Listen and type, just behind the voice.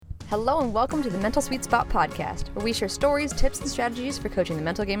Hello and welcome to the Mental Sweet Spot podcast, where we share stories, tips, and strategies for coaching the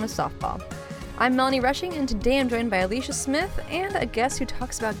mental game of softball. I'm Melanie Rushing, and today I'm joined by Alicia Smith and a guest who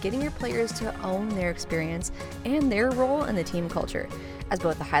talks about getting your players to own their experience and their role in the team culture as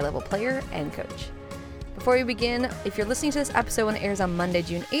both a high-level player and coach. Before we begin, if you're listening to this episode when it airs on Monday,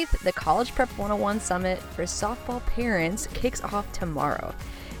 June 8th, the College Prep 101 Summit for softball parents kicks off tomorrow.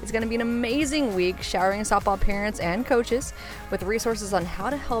 It's going to be an amazing week showering softball parents and coaches with resources on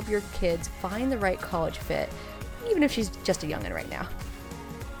how to help your kids find the right college fit, even if she's just a youngin' right now.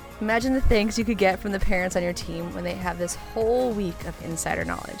 Imagine the things you could get from the parents on your team when they have this whole week of insider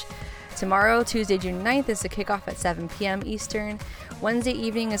knowledge. Tomorrow, Tuesday, June 9th, is the kickoff at 7 p.m. Eastern. Wednesday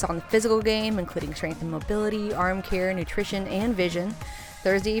evening is on the physical game, including strength and mobility, arm care, nutrition, and vision.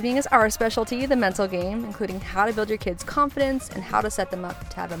 Thursday evening is our specialty, the mental game, including how to build your kids' confidence and how to set them up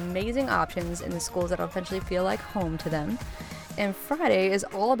to have amazing options in the schools that will eventually feel like home to them. And Friday is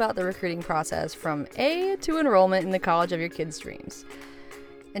all about the recruiting process from A to enrollment in the college of your kids' dreams.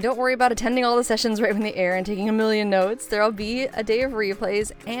 And don't worry about attending all the sessions right when they air and taking a million notes. There'll be a day of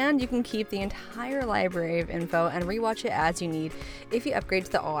replays, and you can keep the entire library of info and rewatch it as you need if you upgrade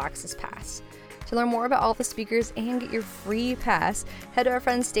to the All Access Pass. To learn more about all the speakers and get your free pass, head to our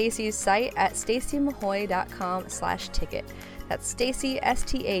friend Stacy's site at stacymahoy.com/ticket. That's Stacy,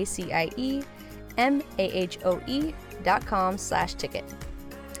 STACIEMAHOE.com/ticket.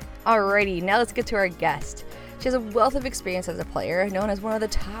 Alrighty, now let's get to our guest. She has a wealth of experience as a player, known as one of the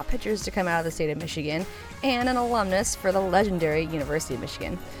top pitchers to come out of the state of Michigan, and an alumnus for the legendary University of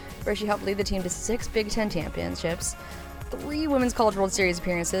Michigan, where she helped lead the team to 6 Big Ten championships, 3 Women's College World Series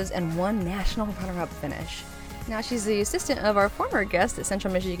appearances, and 1 national runner-up finish. Now she's the assistant of our former guest at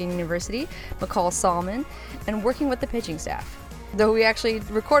Central Michigan University, McCall Salmon, and working with the pitching staff. Though we actually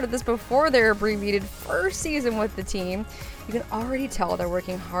recorded this before their abbreviated first season with the team, you can already tell they're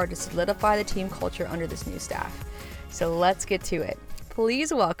working hard to solidify the team culture under this new staff. So let's get to it.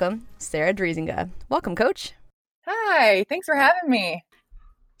 Please welcome Sarah Driesinga. Welcome, Coach. Hi, thanks for having me.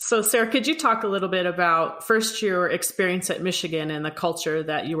 So Sarah, could you talk a little bit about first your experience at Michigan and the culture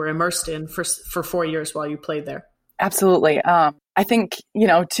that you were immersed in for 4 years while you played there? Absolutely. I think,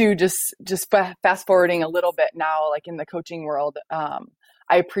 to just fast forwarding a little bit now, like in the coaching world, I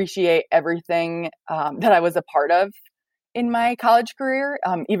appreciate everything that I was a part of in my college career,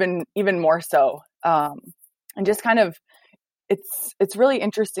 even more so. And just kind of, it's really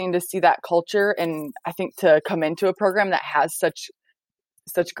interesting to see that culture. And I think to come into a program that has such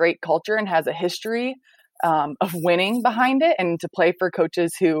great culture and has a history of winning behind it, and to play for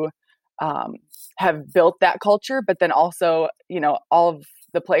coaches who have built that culture, but then also, all of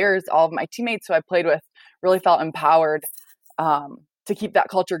the players, all of my teammates who I played with really felt empowered to keep that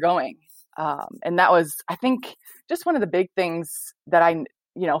culture going. And that was, I think, just one of the big things that I,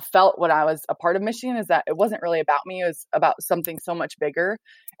 felt when I was a part of Michigan, is that it wasn't really about me. It was about something so much bigger.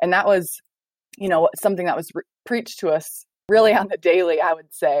 And that was, something that was preached to us really on the daily, I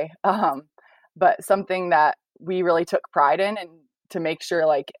would say. But something that we really took pride in, and to make sure,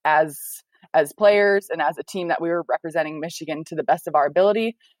 like, as players and as a team, that we were representing Michigan to the best of our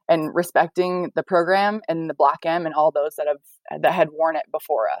ability and respecting the program and the Block M and all those that had worn it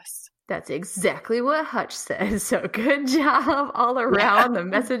before us. That's exactly what Hutch said. So good job all around. Yeah. The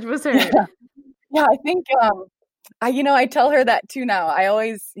message was heard. Yeah, I think I tell her that too now. I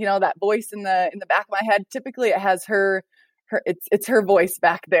always, that voice in the back of my head, typically it has her it's her voice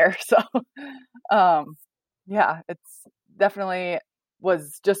back there. So it's definitely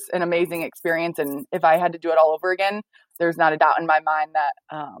was just an amazing experience. And if I had to do it all over again, there's not a doubt in my mind that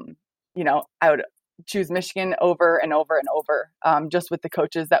I would choose Michigan over and over and over, just with the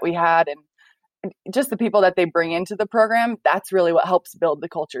coaches that we had and just the people that they bring into the program. That's really what helps build the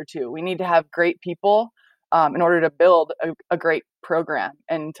culture too. We need to have great people in order to build a great program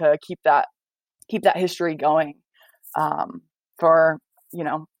and to keep that history going.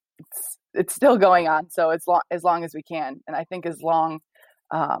 It's still going on. So as long as we can. And I think as long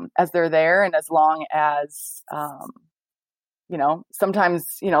as they're there, and as long as, sometimes,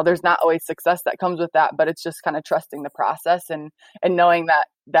 there's not always success that comes with that, but it's just kind of trusting the process and knowing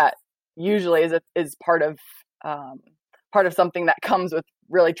that usually is part of something that comes with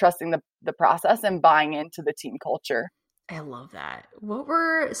really trusting the process and buying into the team culture. I love that. What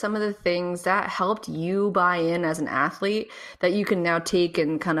were some of the things that helped you buy in as an athlete that you can now take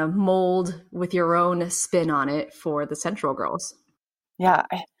and kind of mold with your own spin on it for the Central girls? Yeah,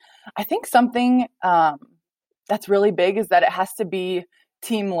 I think something that's really big is that it has to be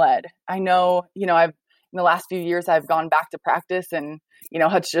team led. I know, I've in the last few years, I've gone back to practice and,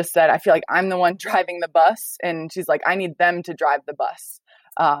 Hutch just said, I feel like I'm the one driving the bus. And she's like, I need them to drive the bus.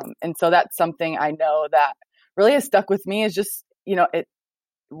 And so that's something I know that really has stuck with me, is just,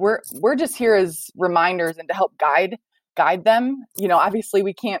 we're just here as reminders and to help guide them. Obviously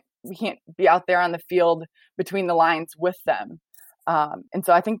we can't be out there on the field between the lines with them. And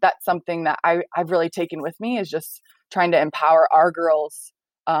so I think that's something that I've really taken with me, is just trying to empower our girls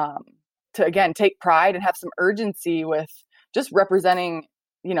to, again, take pride and have some urgency with just representing,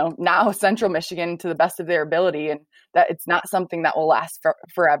 now Central Michigan to the best of their ability, and that it's not something that will last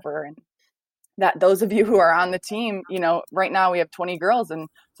forever. And that those of you who are on the team, right now we have 20 girls. And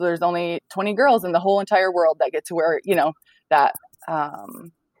so there's only 20 girls in the whole entire world that get to wear, that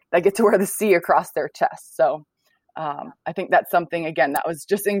get to wear the C across their chest. So I think that's something, again, that was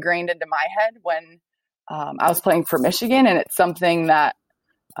just ingrained into my head when I was playing for Michigan. And it's something that,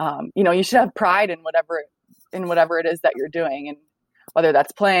 you should have pride in whatever it is that you're doing. And whether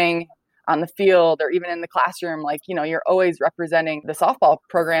that's playing on the field or even in the classroom, you're always representing the softball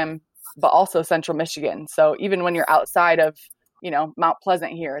program, but also Central Michigan. So even when you're outside of, Mount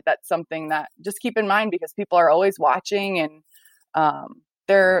Pleasant here, that's something that just keep in mind, because people are always watching, and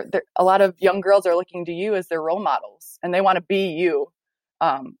a lot of young girls are looking to you as their role models, and they want to be you.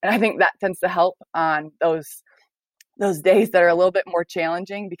 And I think that tends to help on those days that are a little bit more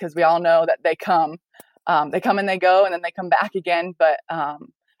challenging, because we all know that they come and they go, and then they come back again. But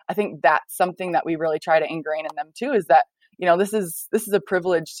I think that's something that we really try to ingrain in them too, is that, this is a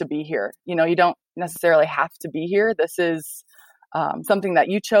privilege to be here. You don't necessarily have to be here. This is something that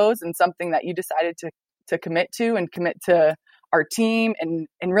you chose, and something that you decided to commit to, and commit to our team, and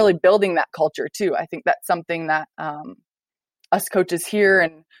really building that culture too. I think that's something that us coaches here,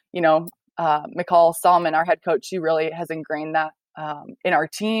 and, McCall Solomon, our head coach, she really has ingrained that in our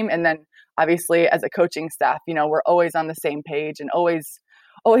team. And then obviously as a coaching staff, we're always on the same page, and always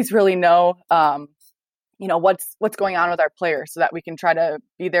really know, what's going on with our players, so that we can try to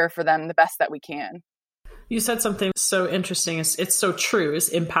be there for them the best that we can. You said something so interesting. It's so true, is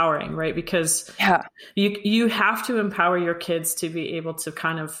empowering, right? Because you have to empower your kids to be able to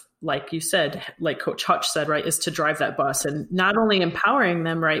kind of, like you said, like Coach Hutch said, right, is to drive that bus, and not only empowering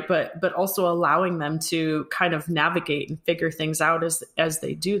them, right, but also allowing them to kind of navigate and figure things out as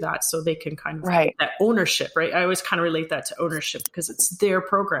they do that, so they can kind of right. that ownership, right? I always kind of relate that to ownership, because it's their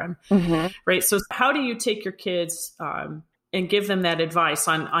program, right? So how do you take your kids and give them that advice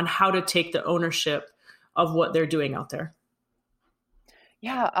on how to take the ownership of what they're doing out there?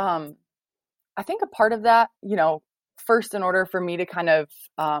 Yeah. I think a part of that, first, in order for me to kind of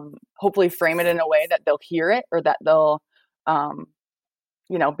hopefully frame it in a way that they'll hear it, or that they'll,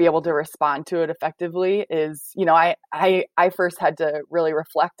 be able to respond to it effectively, is, I first had to really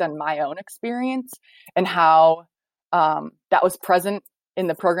reflect on my own experience, and how that was present in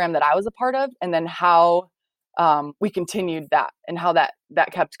the program that I was a part of, and then how we continued that, and how that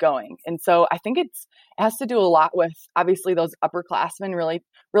kept going. And so I think it has to do a lot with, obviously, those upperclassmen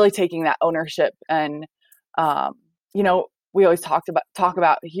really taking that ownership. And we always talk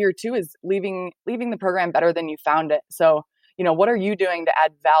about here too, is leaving the program better than you found it. So what are you doing to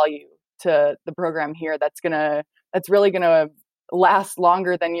add value to the program here that's really gonna last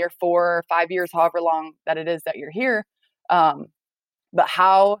longer than your 4 or 5 years, however long that it is that you're here. But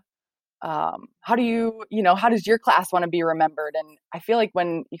how do you, how does your class want to be remembered? And I feel like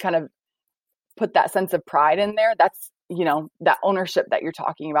when you kind of put that sense of pride in there, that's, that ownership that you're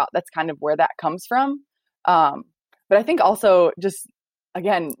talking about, that's kind of where that comes from. But I think also just,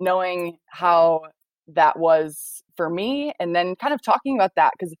 again, knowing how that was for me, and then kind of talking about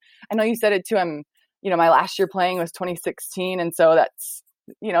that, because I know you said it too. My last year playing was 2016. And so that's,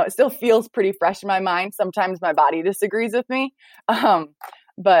 it still feels pretty fresh in my mind. Sometimes my body disagrees with me.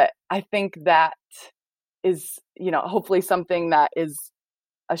 But I think that is, hopefully something that is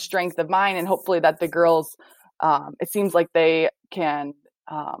a strength of mine, and hopefully that the girls, it seems like they can,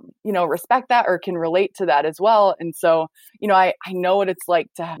 respect that, or can relate to that as well. And so, I know what it's like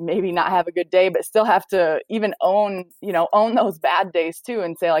to maybe not have a good day, but still have to even own those bad days too,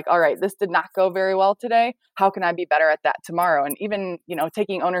 and say like, all right, this did not go very well today. How can I be better at that tomorrow? And even,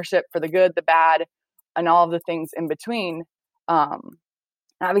 taking ownership for the good, the bad, and all of the things in between.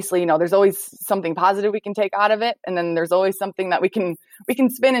 Obviously, there's always something positive we can take out of it. And then there's always something that we can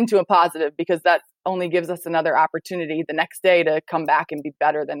spin into a positive, because that only gives us another opportunity the next day to come back and be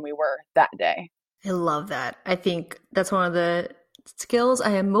better than we were that day. I love that. I think that's one of the skills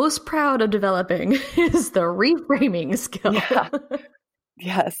I am most proud of developing is the reframing skill. Yeah.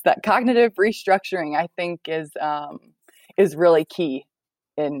 Yes, that cognitive restructuring, I think, is really key.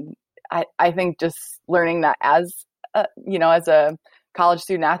 And I think just learning that as a college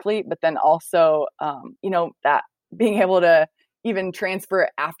student athlete, but then also, that being able to even transfer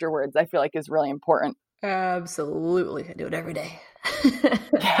it afterwards, I feel like is really important. Absolutely. I do it every day.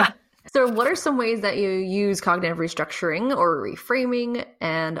 Yeah. So what are some ways that you use cognitive restructuring or reframing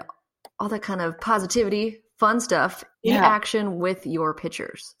and all that kind of positivity, fun stuff in action with your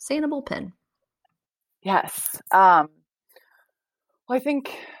pitchers, say in a bullpen? Yes. Well, I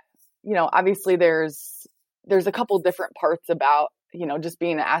think, obviously there's a couple different parts about, just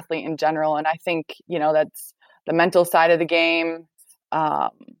being an athlete in general. And I think, that's the mental side of the game,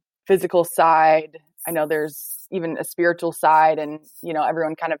 physical side. I know there's even a spiritual side, and,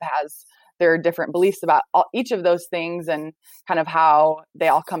 everyone kind of has their different beliefs about each of those things and kind of how they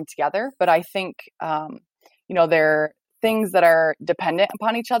all come together. But I think, they're things that are dependent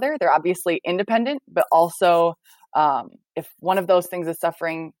upon each other. They're obviously independent, but also if one of those things is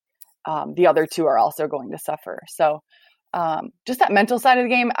suffering, the other two are also going to suffer. So just that mental side of the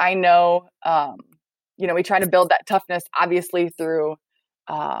game, I know, we try to build that toughness, obviously, through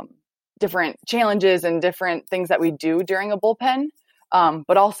different challenges and different things that we do during a bullpen,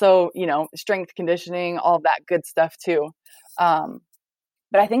 but also, strength conditioning, all of that good stuff too. But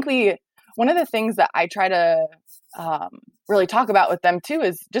I think one of the things that I try to really talk about with them too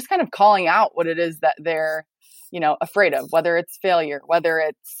is just kind of calling out what it is that they're, afraid of, whether it's failure, whether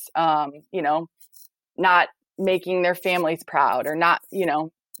it's, not making their families proud, or not,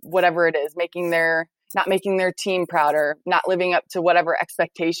 whatever it is, not making their team proud, or not living up to whatever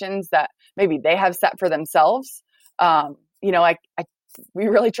expectations that maybe they have set for themselves. We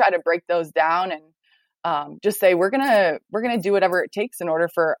really try to break those down and just say, we're going to do whatever it takes in order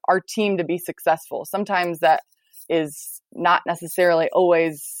for our team to be successful. Sometimes that is not necessarily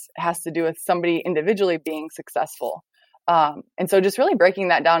always has to do with somebody individually being successful. And so just really breaking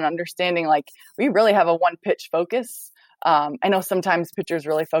that down, understanding like we really have a one pitch focus. I know sometimes pitchers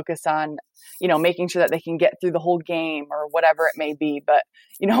really focus on, making sure that they can get through the whole game or whatever it may be. But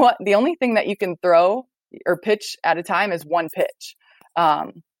you know what? The only thing that you can throw or pitch at a time is one pitch.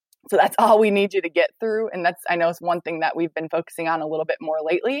 So that's all we need you to get through. And I know it's one thing that we've been focusing on a little bit more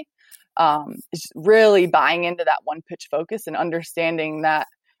lately, is really buying into that one pitch focus and understanding that,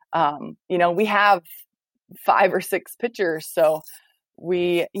 we have 5 or 6 pitchers. So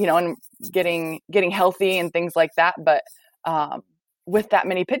we, and getting healthy and things like that. But, with that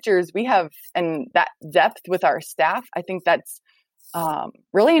many pitchers we have, and that depth with our staff, I think that's,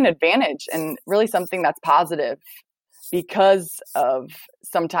 really an advantage and really something that's positive, because of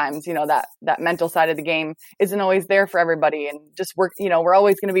sometimes, that mental side of the game isn't always there for everybody, and just work, we're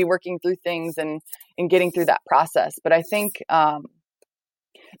always going to be working through things and getting through that process. But I think,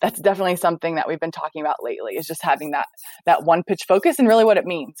 that's definitely something that we've been talking about lately, is just having that one pitch focus and really what it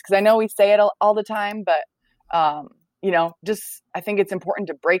means. Cause I know we say it all the time, but, just, I think it's important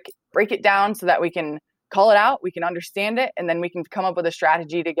to break it down so that we can call it out, we can understand it, and then we can come up with a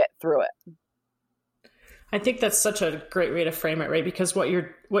strategy to get through it. I think that's such a great way to frame it, right? Because what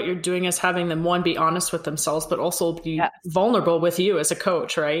you're doing is having them, one, be honest with themselves, but also be vulnerable with you as a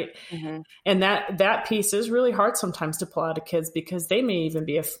coach, right? Mm-hmm. And that piece is really hard sometimes to pull out of kids, because they may even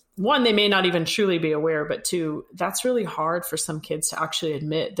be, they may not even truly be aware, but 2, that's really hard for some kids to actually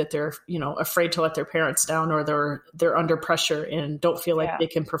admit that they're, afraid to let their parents down, or they're under pressure and don't feel like they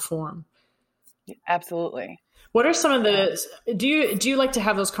can perform. Absolutely. What are some of do you like to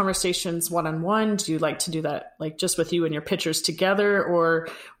have those conversations one-on-one? Do you like to do that like just with you and your pitchers together? Or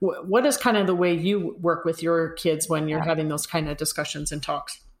what is kind of the way you work with your kids when you're having those kind of discussions and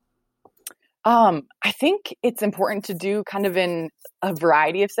talks? I think it's important to do kind of in a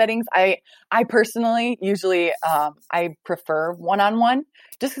variety of settings. I personally usually, I prefer one-on-one,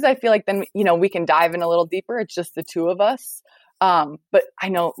 just because I feel like then, we can dive in a little deeper. It's just the two of us. But I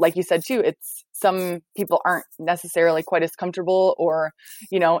know, like you said too, some people aren't necessarily quite as comfortable, or,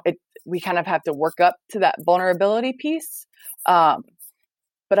 we kind of have to work up to that vulnerability piece. But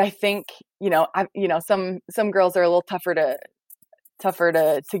I think, some girls are a little tougher to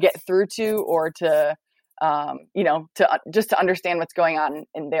get through to, or to, to understand what's going on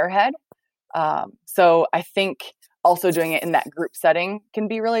in their head. So I think also doing it in that group setting can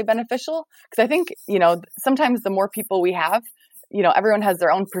be really beneficial, because I think, sometimes the more people we have, everyone has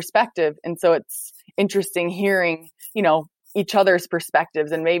their own perspective. And so it's interesting hearing, each other's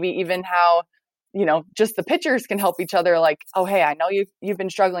perspectives, and maybe even how, just the pitchers can help each other. Like, oh, hey, I know you've been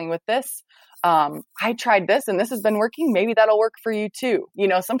struggling with this. I tried this and this has been working. Maybe that'll work for you too.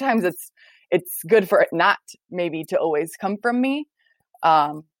 Sometimes it's good for it not maybe to always come from me.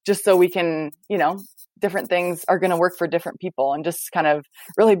 Just so we can, different things are going to work for different people, and just kind of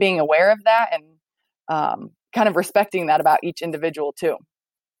really being aware of that, and, kind of respecting that about each individual too.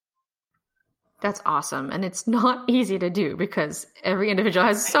 That's awesome. And it's not easy to do because every individual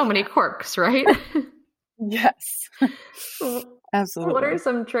has so many quirks, right? Yes. Absolutely. What are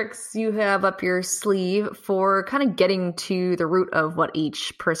some tricks you have up your sleeve for kind of getting to the root of what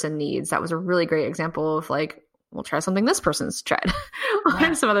each person needs? That was a really great example of like, we'll try something this person's tried. What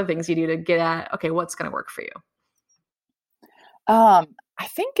are some other things you do to get at, okay, what's going to work for you? I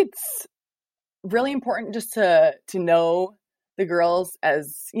think it's really important just to know the girls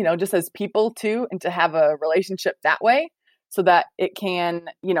as, just as people too, and to have a relationship that way so that it can,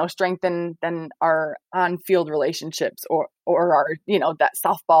 strengthen then our on-field relationships or our, that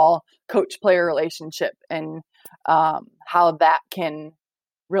softball coach player relationship, and how that can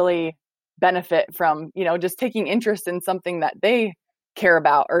really benefit from, just taking interest in something that they care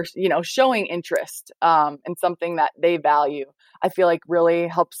about, or, showing interest in something that they value. I feel like really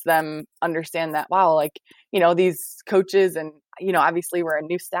helps them understand that, wow, like, these coaches and, obviously we're a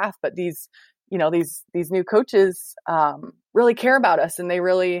new staff, but these new coaches really care about us, and they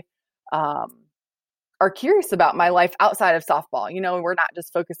really are curious about my life outside of softball. We're not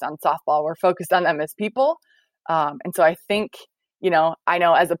just focused on softball, we're focused on them as people. And so I think, I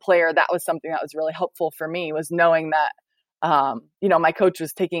know as a player, that was something that was really helpful for me, was knowing that, my coach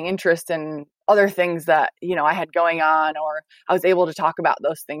was taking interest in other things that, I had going on, or I was able to talk about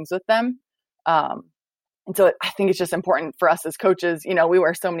those things with them. And so I think it's just important for us as coaches, we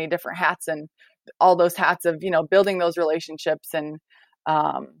wear so many different hats, and all those hats of, building those relationships and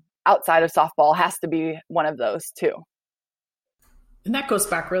outside of softball has to be one of those too. And that goes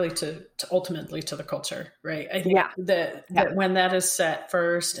back really to ultimately to the culture, right? I think that when that is set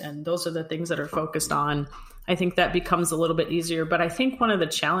first, and those are the things that are focused on, I think that becomes a little bit easier. But I think one of the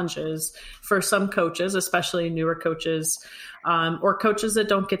challenges for some coaches, especially newer coaches, or coaches that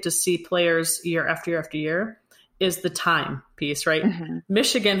don't get to see players year after year after year, is the time piece, right? Mm-hmm.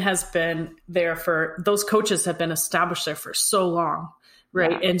 Michigan has been there those coaches have been established there for so long,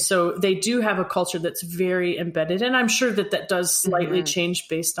 right? Yeah. And so they do have a culture that's very embedded. And I'm sure that does slightly change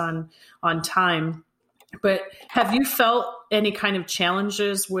based on time. But have you felt any kind of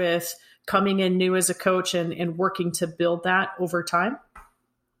challenges with coming in new as a coach and working to build that over time?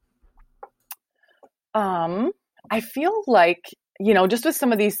 I feel like, just with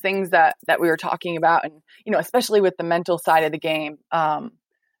some of these things that we were talking about, and, especially with the mental side of the game,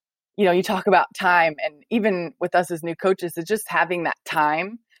 you talk about time, and even with us as new coaches, it's just having that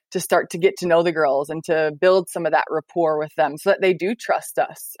time to start to get to know the girls and to build some of that rapport with them so that they do trust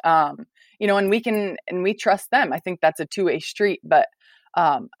us, and we trust them. I think that's a two-way street, but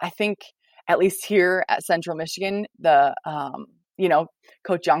I think at least here at Central Michigan, the,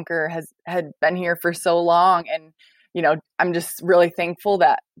 Coach Junker had been here for so long, and, I'm just really thankful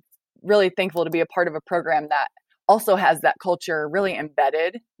to be a part of a program that also has that culture really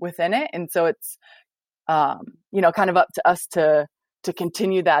embedded within it. And so it's, kind of up to us to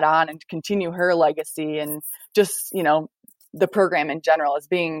continue that on and to continue her legacy, and just, the program in general as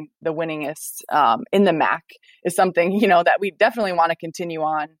being the winningest in the MAC is something, that we definitely want to continue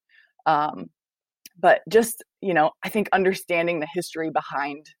on. But just, I think understanding the history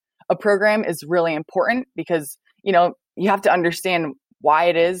behind a program is really important, because, you have to understand why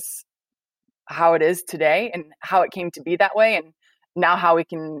it is how it is today and how it came to be that way. And now how we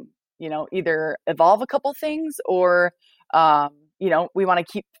can, either evolve a couple things, or, we want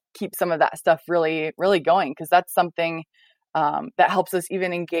to keep some of that stuff really, really going, because that's something that helps us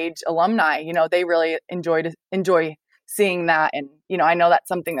even engage alumni. They really enjoy seeing that. And, I know that's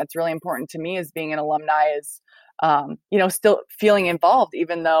something that's really important to me as being an alumni is, still feeling involved,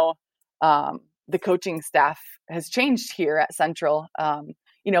 even though the coaching staff has changed here at Central.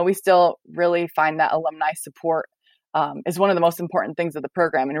 We still really find that alumni support is one of the most important things of the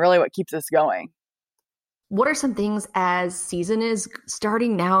program, and really what keeps us going. What are some things, as season is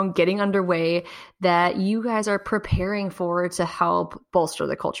starting now and getting underway, that you guys are preparing for to help bolster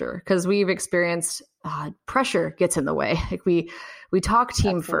the culture? Because we've experienced pressure gets in the way. Like we talk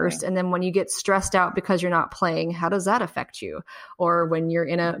team Absolutely. First, and then when you get stressed out because you're not playing, how does that affect you? Or when you're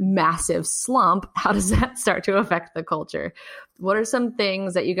in a massive slump, how does that start to affect the culture? What are some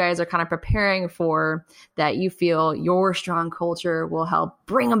things that you guys are kind of preparing for that you feel your strong culture will help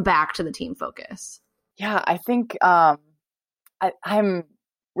bring them back to the team focus? Yeah, I think I'm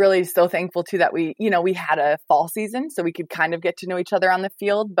really so thankful too that we had a fall season, so we could kind of get to know each other on the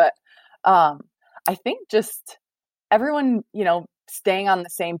field. But I think just everyone, staying on the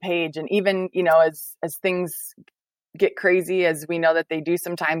same page, and even, as things get crazy, as we know that they do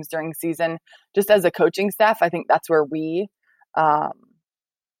sometimes during season, just as a coaching staff, I think that's where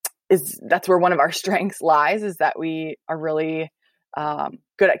that's where one of our strengths lies, is that we are really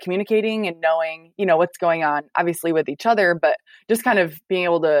good at communicating and knowing, what's going on, obviously with each other, but just kind of being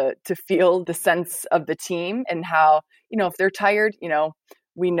able to feel the sense of the team and how, if they're tired,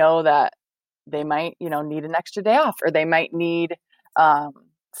 we know that they might, need an extra day off, or they might need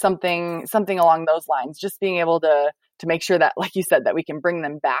something along those lines. Just being able to make sure that, like you said, that we can bring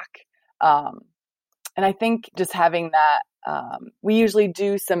them back. And I think just having that, we usually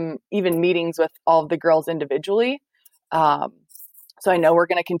do some even meetings with all of the girls individually. So I know we're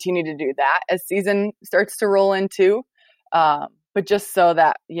going to continue to do that as season starts to roll in too. But just so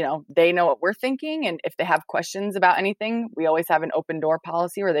that, they know what we're thinking. And if they have questions about anything, we always have an open door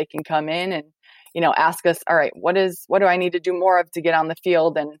policy where they can come in and, ask us, all right, what do I need to do more of to get on the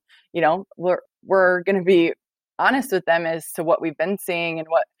field? And, we're going to be honest with them as to what we've been seeing and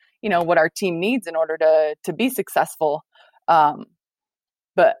what our team needs in order to be successful.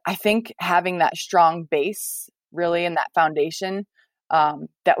 But I think having that strong base really in that foundation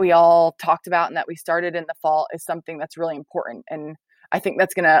that we all talked about and that we started in the fall is something that's really important. And I think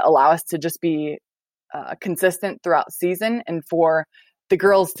that's going to allow us to just be consistent throughout season, and for the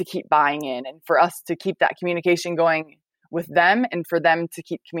girls to keep buying in, and for us to keep that communication going with them, and for them to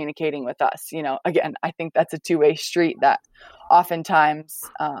keep communicating with us. Again, I think that's a two-way street that oftentimes,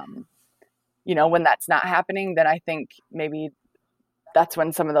 when that's not happening, then I think maybe that's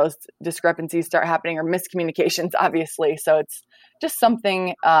when some of those discrepancies start happening, or miscommunications, obviously. So it's just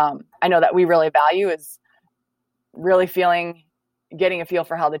something I know that we really value, is really getting a feel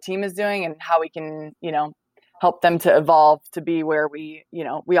for how the team is doing and how we can, help them to evolve to be where we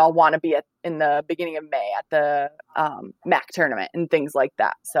all want to be in the beginning of May at the MAC tournament and things like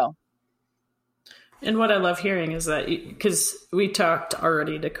that. So. And what I love hearing is that, because we talked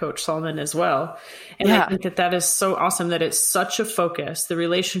already to Coach Solomon as well. And I think that is so awesome that it's such a focus, the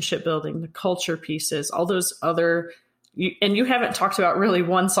relationship building, the culture pieces, all those other, and you haven't talked about really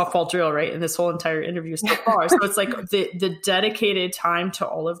one softball drill, right, in this whole entire interview so far. So it's like the dedicated time to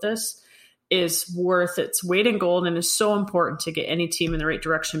all of this is worth its weight in gold, and is so important to get any team in the right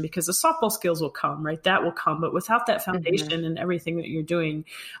direction, because the softball skills will come, right? That will come. But without that foundation and everything that you're doing,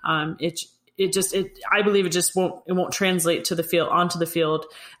 I believe it won't translate to the field, onto the field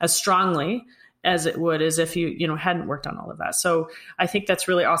as strongly as it would as if you hadn't worked on all of that. So I think that's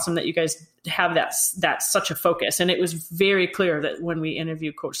really awesome that you guys have that's such a focus. And it was very clear that when we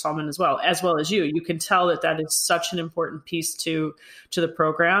interviewed Coach Solomon as well as you can tell that is such an important piece to the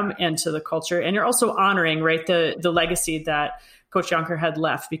program and to the culture. And you're also honoring, right, the legacy that Coach Yonker had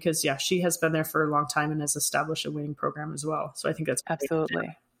left, because she has been there for a long time and has established a winning program as well. So I think that's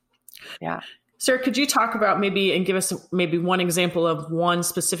absolutely. Yeah. Sarah, could you talk about and give us maybe one example of one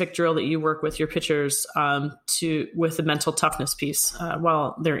specific drill that you work with your pitchers with the mental toughness piece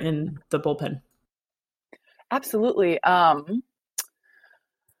while they're in the bullpen? Absolutely.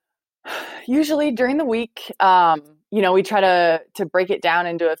 Usually during the week, we try to break it down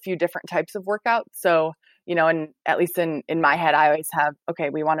into a few different types of workouts. So, and at least in my head, I always have,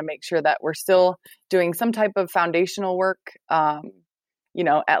 okay, we want to make sure that we're still doing some type of foundational work,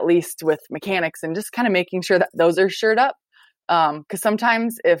 at least with mechanics, and just kind of making sure that those are shored up. Cause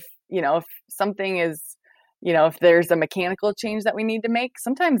sometimes if something is, if there's a mechanical change that we need to make,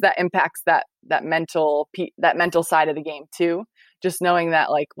 sometimes that impacts that mental side of the game too. Just knowing that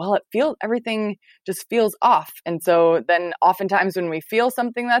everything just feels off. And so then oftentimes when we feel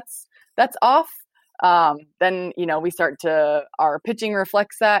something that's off, then, we our pitching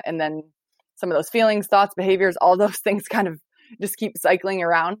reflects that. And then some of those feelings, thoughts, behaviors, all those things kind of just keep cycling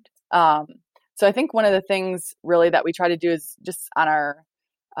around. So I think one of the things really that we try to do is just on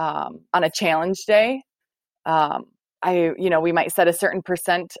a challenge day, we might set a certain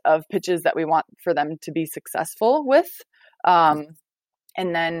percent of pitches that we want for them to be successful with. And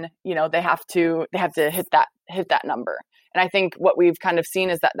then, they have to hit that number. And I think what we've kind of seen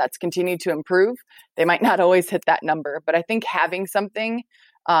is that that's continued to improve. They might not always hit that number, but I think having something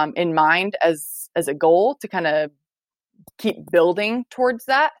in mind as a goal to kind of keep building towards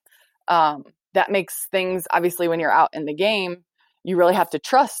that makes things, obviously, when you're out in the game, you really have to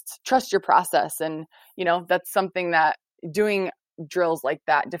trust your process. And, that's something that doing drills like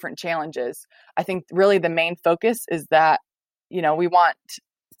that, different challenges, I think really the main focus is that, we want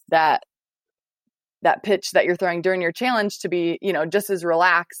that pitch that you're throwing during your challenge to be, just as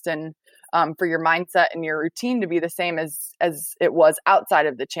relaxed, and for your mindset and your routine to be the same as it was outside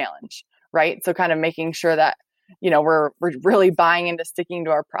of the challenge. Right. So kind of making sure that, we're really buying into sticking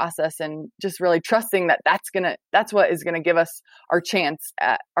to our process, and just really trusting that that's what is going to give us our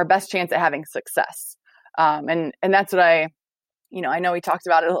best chance at having success. And that's what I know we talked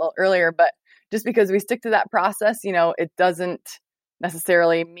about it a little earlier, but just because we stick to that process, it doesn't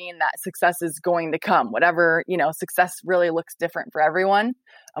necessarily mean that success is going to come. Whatever, success really looks different for everyone.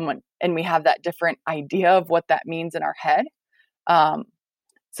 And we have that different idea of what that means in our head.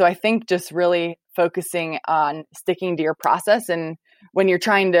 So I think just really focusing on sticking to your process. And when you're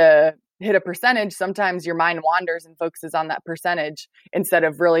trying to hit a percentage, sometimes your mind wanders and focuses on that percentage instead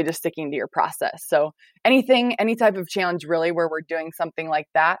of really just sticking to your process. So any type of challenge really where we're doing something like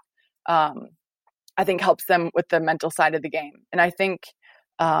that, I think helps them with the mental side of the game. And I think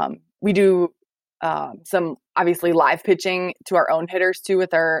we do some obviously live pitching to our own hitters too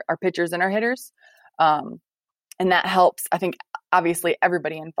with our pitchers and our hitters. And that helps, I think, obviously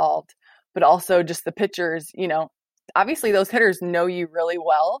everybody involved, but also just the pitchers, obviously those hitters know you really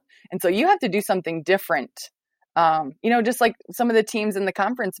well. And so you have to do something different. Just like some of the teams in the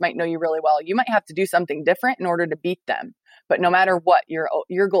conference might know you really well. You might have to do something different in order to beat them. But no matter what,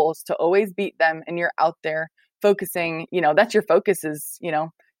 your goal is to always beat them, and you're out there focusing, that's your focus is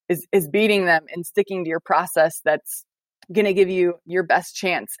beating them and sticking to your process that's going to give you your best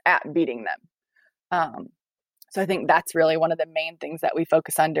chance at beating them. So I think that's really one of the main things that we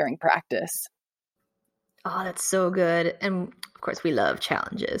focus on during practice. Oh, that's so good. And of course we love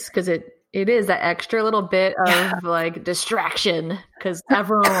challenges because it is that extra little bit of like distraction because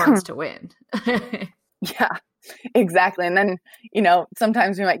everyone wants to win. Yeah, exactly. And then,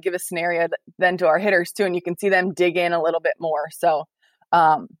 sometimes we might give a scenario then to our hitters too, and you can see them dig in a little bit more. So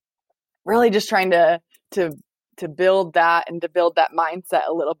really just trying to build that and to build that mindset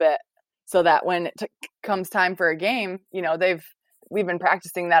a little bit so that when it comes time for a game, we've been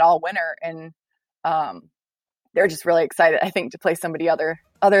practicing that all winter, and they're just really excited, I think, to play somebody other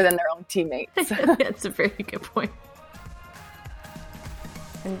than their own teammates. That's a very good point.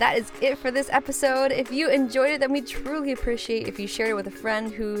 And that is it for this episode. If you enjoyed it, then we truly appreciate if you shared it with a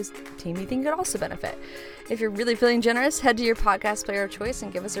friend whose team you think could also benefit. If you're really feeling generous, head to your podcast player of choice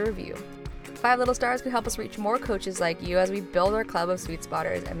and give us a review. 5 little stars can help us reach more coaches like you as we build our club of Sweet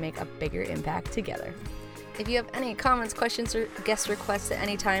Spotters and make a bigger impact together. If you have any comments, questions, or guest requests at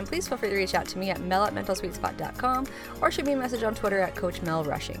any time, please feel free to reach out to me at mel@mentalsweetspot.com or shoot me a message on Twitter at Coach Mel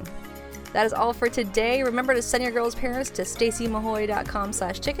Rushing. That is all for today. Remember to send your girls' parents to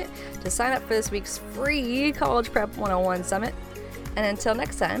stacymahoy.com/ticket to sign up for this week's free College Prep 101 Summit. And until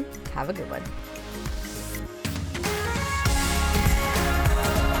next time, have a good one.